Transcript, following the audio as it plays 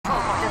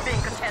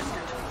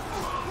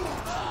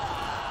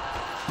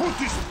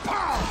Pootis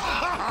Pow!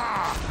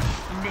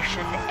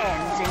 Mission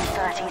ends in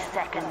 30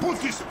 seconds.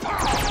 Pootis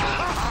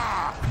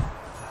Pow!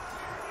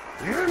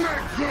 You're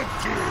not good,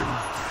 team.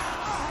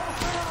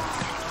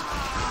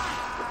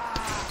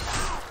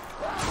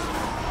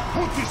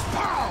 Pootis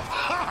Pow!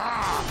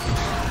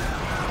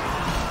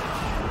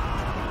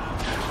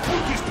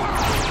 Pootis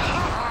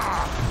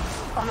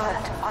Pow!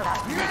 Alert!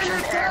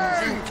 Mission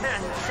ends in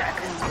 10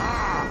 seconds.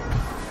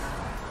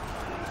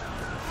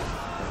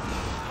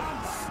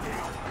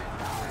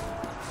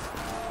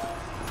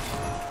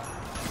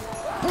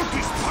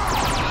 Pootis Pow!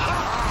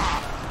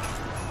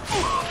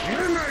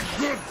 You're not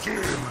good,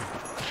 team.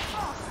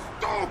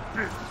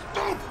 Stupid!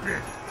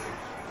 Stupid!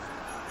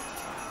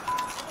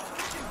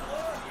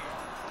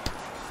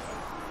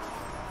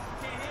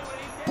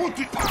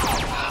 Pootis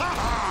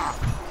Pow!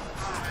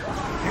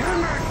 You're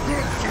not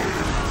good,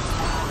 team.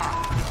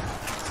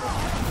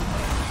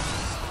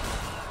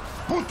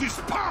 Pootis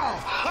Pow!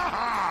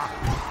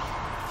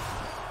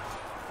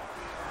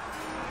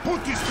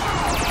 Pootis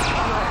Pow!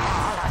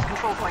 Allied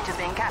control point is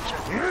being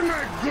captured. You're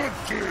not good,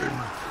 team.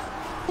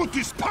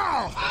 Pootis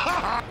Pow!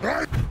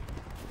 Right?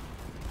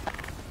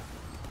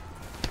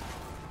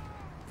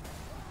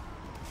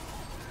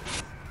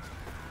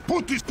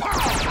 Pootis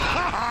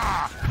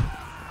Pow!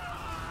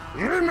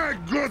 You're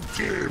not good,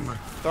 team.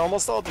 They're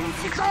almost all dead.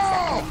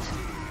 Go!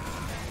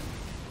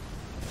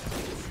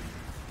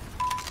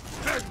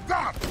 Take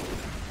that!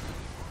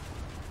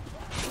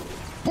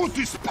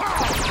 Pootis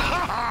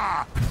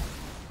Pow!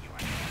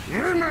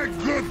 You're not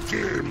good,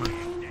 team.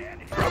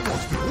 That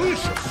was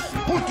delicious.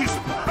 Pootis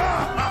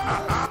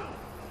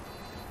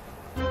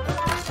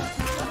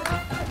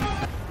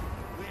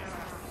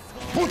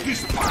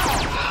Pootis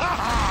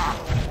Pow!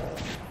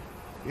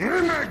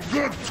 You're not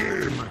good,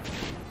 team.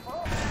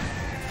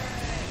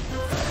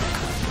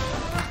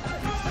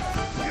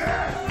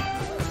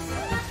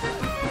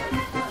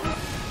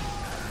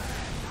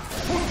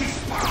 Pootis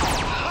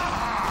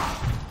Pow!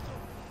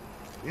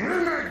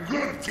 You're not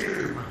good,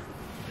 team.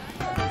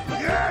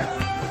 Yes!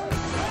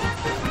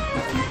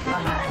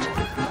 Alert!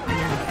 The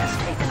enemy has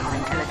taken our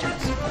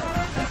intelligence.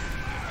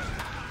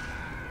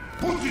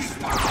 Pootis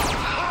Pow!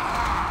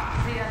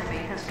 The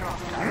enemy has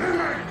dropped us. You're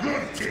not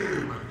good,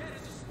 team.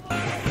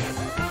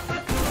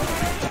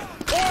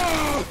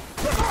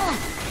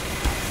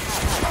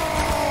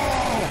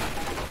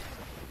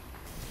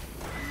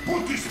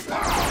 Pootis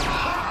Pow!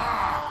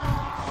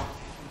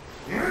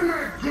 You're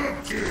not good,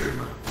 team.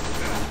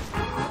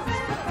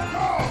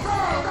 Go, go,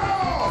 go!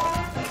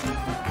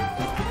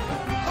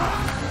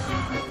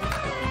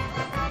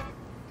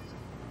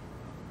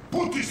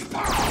 Pootis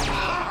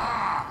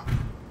Pow!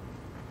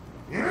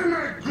 You're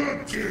not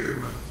good,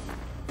 team.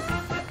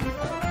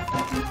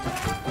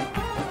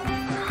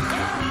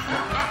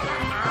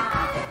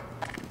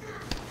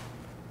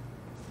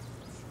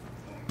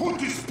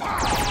 Pootis Pow!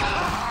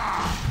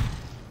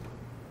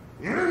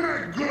 You're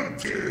not good,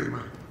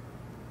 team.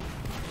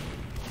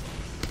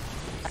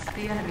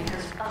 The enemy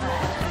has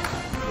alert.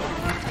 The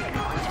enemy has taken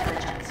our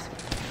intelligence.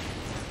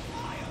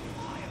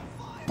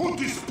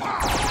 Pootis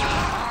Pow!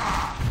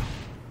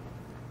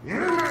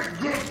 You're not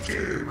good,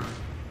 team.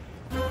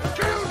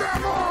 Kill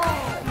them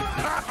all!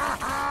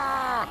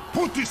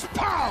 Pootis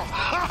Pow!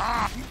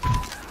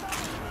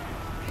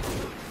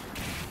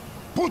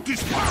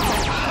 Pootis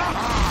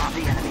Pow!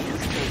 The enemy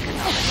has taken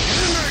our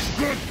You're not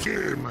good,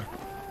 team.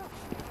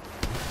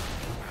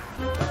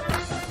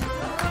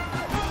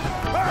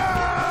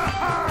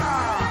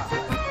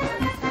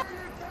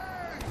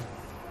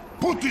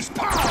 Pootis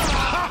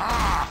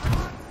Pow!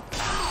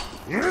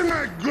 You're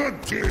not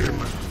good, team.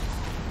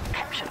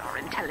 capture our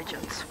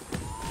intelligence.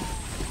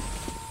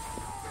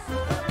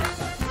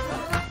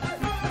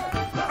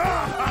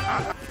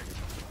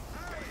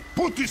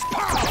 Pootis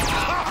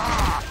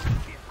Pow!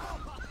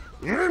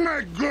 You're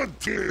not good,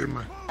 team.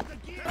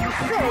 You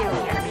fail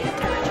the enemy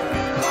intelligence.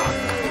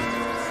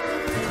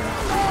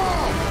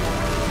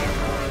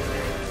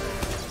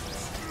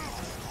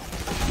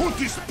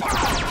 Pootis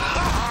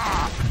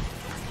Pow!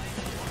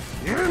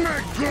 You're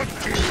not good,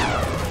 team.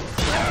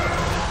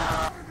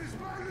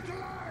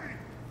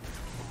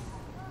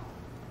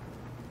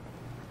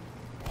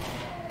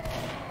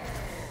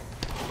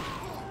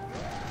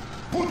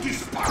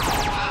 Pootis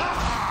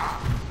Pow!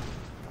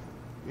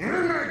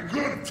 You're not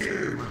good,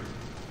 team.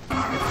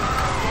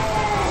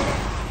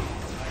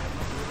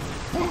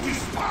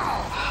 Pootis Pow!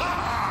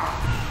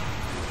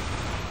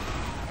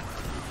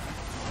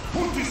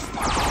 Pootis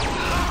Pow!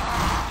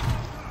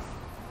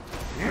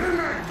 You're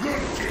not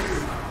good,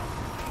 team.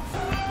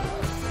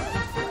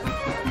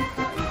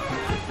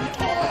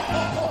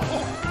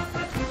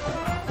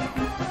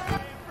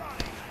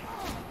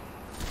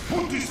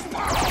 Pootis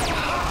Pow!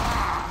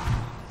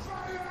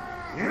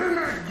 You're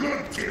not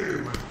good,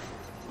 team.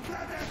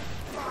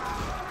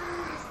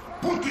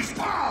 Pootis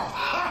Pow!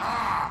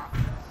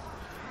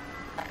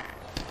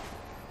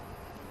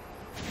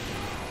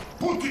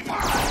 Pootis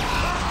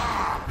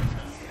Pow!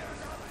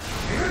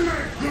 You're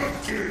not good,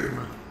 team.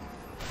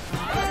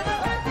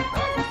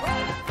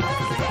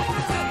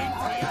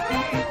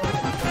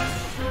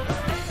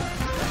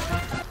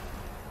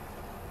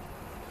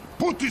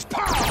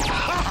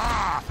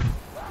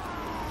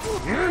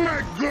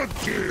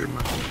 team!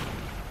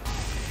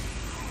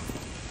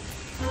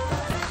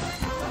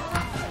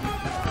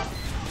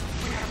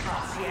 We have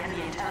lost the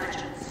enemy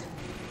intelligence.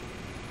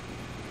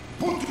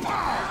 Pootis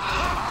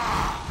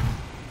Pow!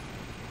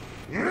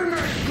 You're a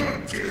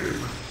good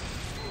team!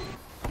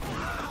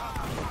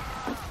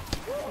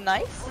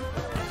 Nice.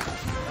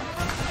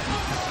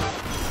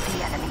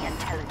 The enemy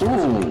intelligence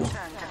will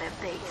return to their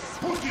base.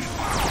 Pootis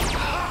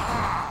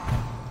Pow!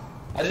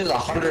 I did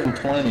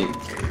 120.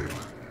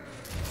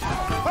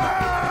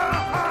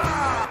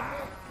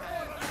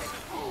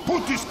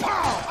 Pootis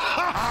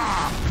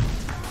Pow!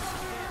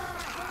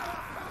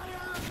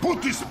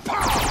 Pootis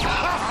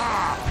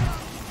Pow!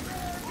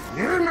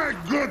 You're a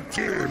good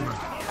team!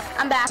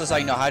 I'm back. Just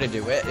I know how to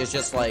do it. It's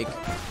just like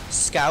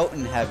scout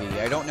and heavy.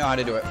 I don't know how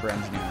to do it for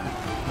engineering.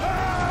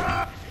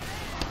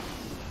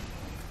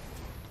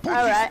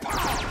 Alright.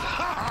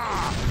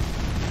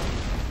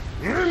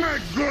 You're a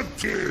good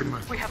team!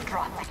 We have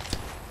dropped.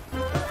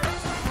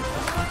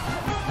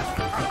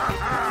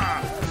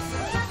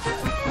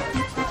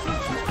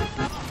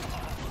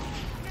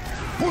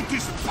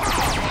 Pootis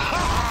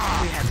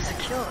Pow! We have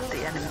secured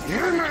the enemy.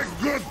 You're a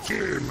good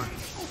team!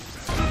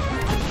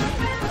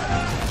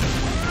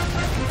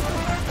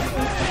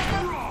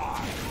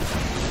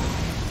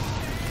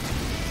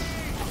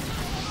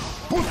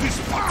 Pootis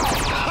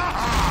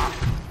Pow!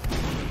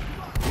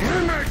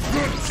 You're a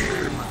good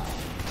team!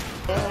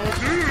 Go!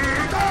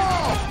 Go!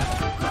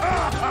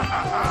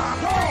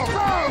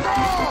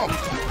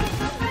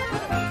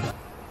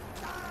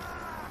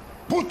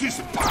 Pootis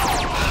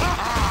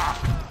Pow!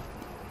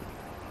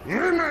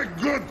 You're a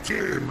good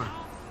team!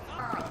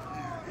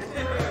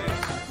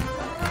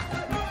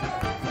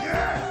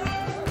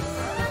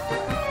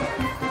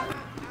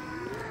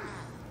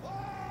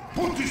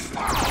 Pootis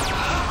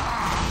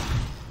Pow!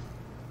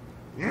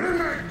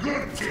 You're a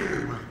good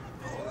team!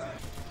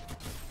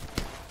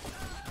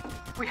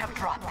 We have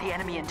dropped the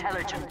enemy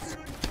intelligence.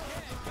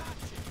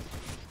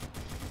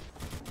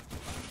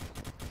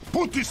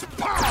 Pootis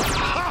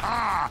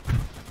Pow!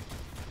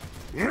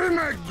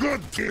 You're a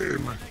good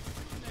team!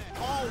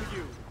 All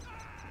you.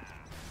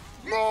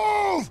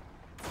 Move!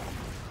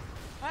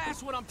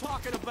 That's what I'm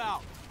talking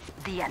about.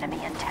 The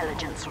enemy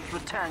intelligence will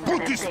return to their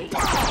Pootis base.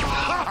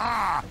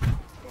 Pow!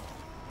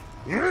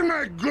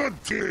 You're a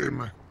good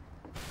team!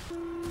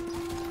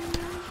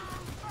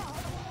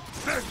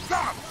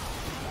 Stop!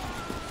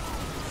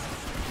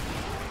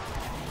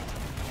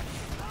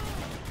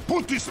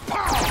 Pootis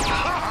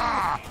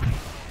Pow!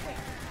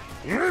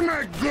 You're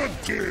a good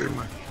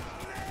team!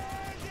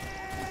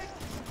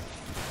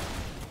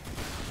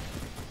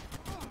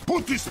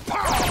 Pootis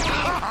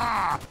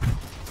Pow!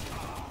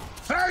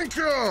 Thank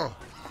you!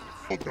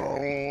 Come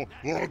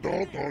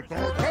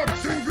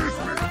sing with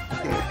me!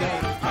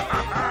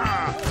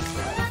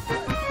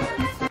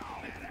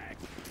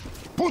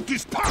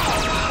 Pootis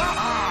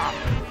Pow!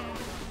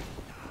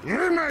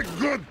 You're a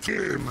good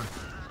team!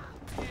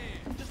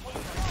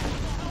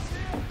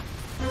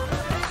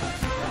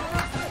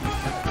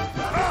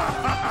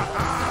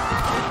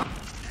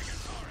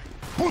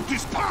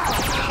 Pootis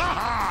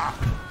Pow!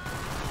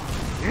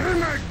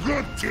 You're a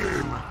good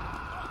team!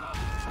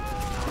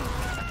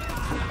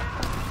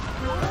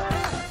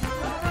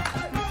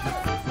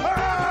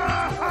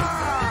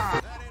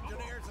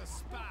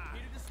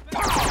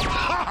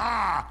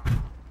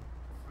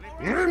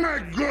 You're a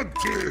good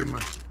team!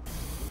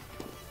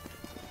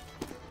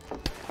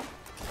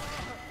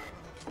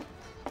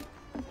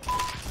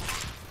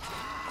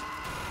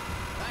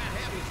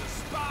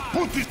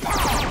 Pootis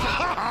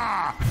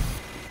Pow!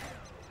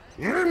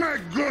 You're a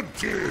good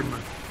team!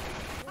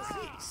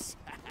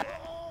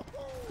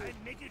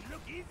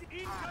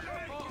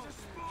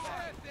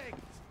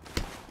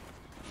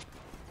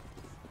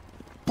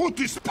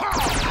 Pootis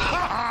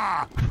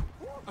Pow!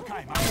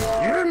 Okay,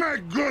 You're a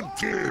good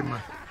team!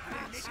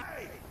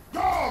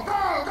 Go,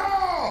 go,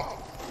 go!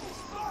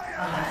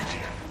 Alert.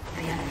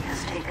 The enemy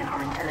has taken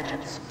our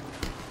intelligence.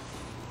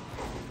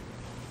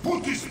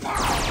 Pootis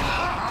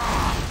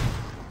Pow!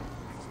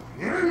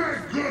 You're a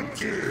good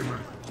team!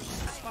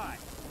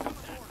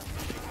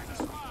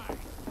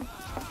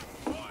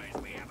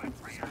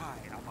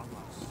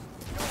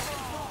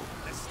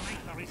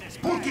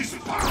 Pootis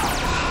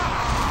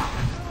Pow!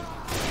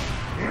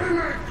 You're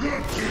a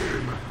good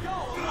team!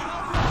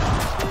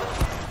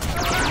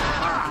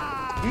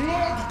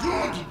 Not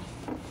good!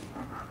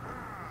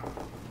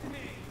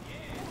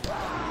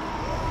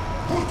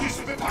 Pootis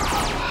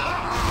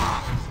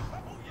Pow!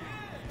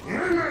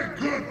 You're a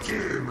good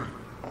team!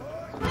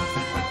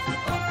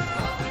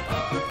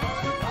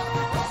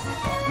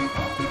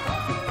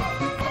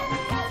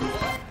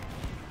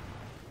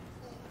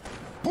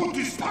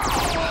 Pootis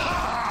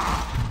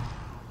Pow!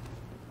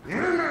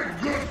 You're a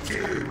good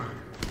team!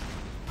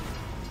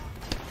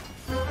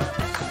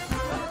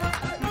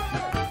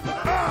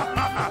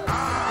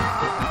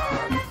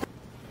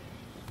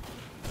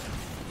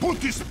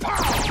 Pootis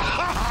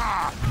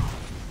Pow!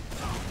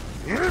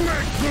 You're a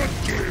good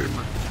team!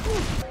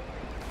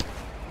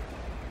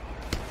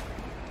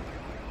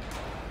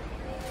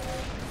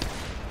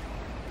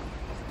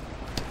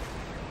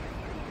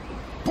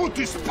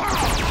 Pootis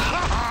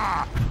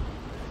Pow!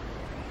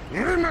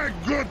 In a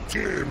good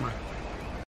team!